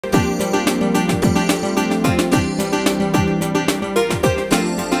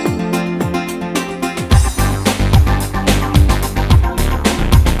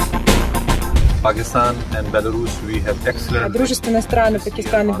Дружественные страны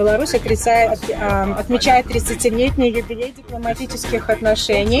Пакистан и Беларусь отмечают 30-летний юбилей дипломатических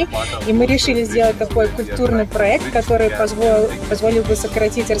отношений, и мы решили сделать такой культурный проект, который позволил бы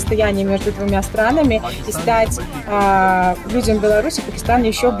сократить расстояние между двумя странами и стать людям Беларуси и Пакистана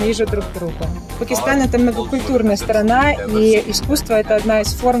еще ближе друг к другу. Пакистан — это многокультурная страна, и искусство — это одна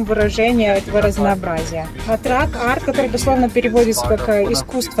из форм выражения этого разнообразия. Трак-арт, который дословно переводится как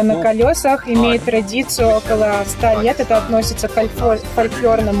 «искусство на колесах», имеет традицию около 100 лет. Это относится к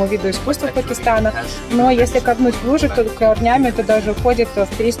фольклорному виду искусства Пакистана. Но если копнуть глубже, то корнями это даже уходит в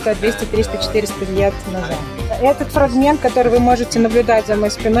 300, 200, 300, 400 лет назад. Этот фрагмент, который вы можете наблюдать за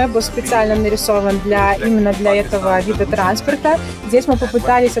моей спиной, был специально нарисован именно для этого вида транспорта. Здесь мы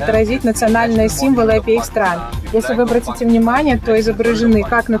попытались отразить национальные символы обеих стран. Если вы обратите внимание, то изображены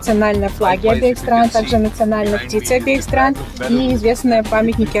как национальные флаги обеих стран, также национальные птицы обеих стран и известные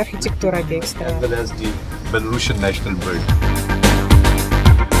памятники архитектуры обеих стран.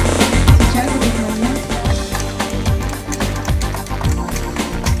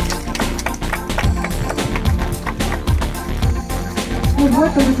 Вот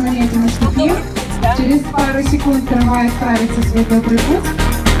этот момент наступил. Через пару секунд трамвай отправится в свой добрый путь.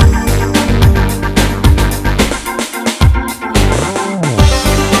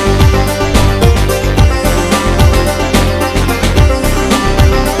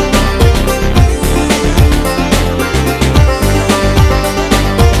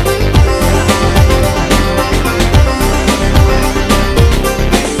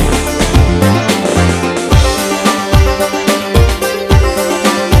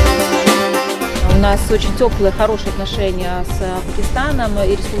 У нас очень теплые, хорошие отношения с Пакистаном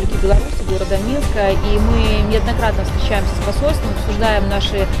и Республикой Беларусь, города Минска. И мы неоднократно встречаемся с посольством, обсуждаем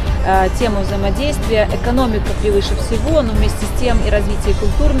наши темы взаимодействия. Экономика превыше всего, но вместе с тем и развитие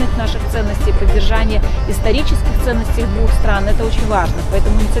культурных наших ценностей, поддержание исторических ценностей двух стран. Это очень важно.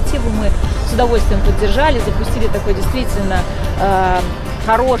 Поэтому инициативу мы с удовольствием поддержали, запустили такой действительно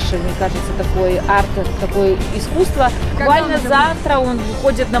хороший, мне кажется, такой арт, такое искусство. Буквально завтра он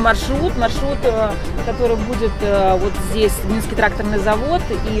выходит на маршрут, который будет вот здесь, Минский тракторный завод,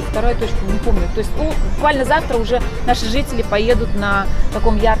 и вторая точка, не помню. То есть буквально завтра уже наши жители поедут на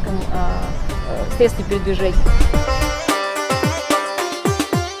таком ярком средстве передвижения.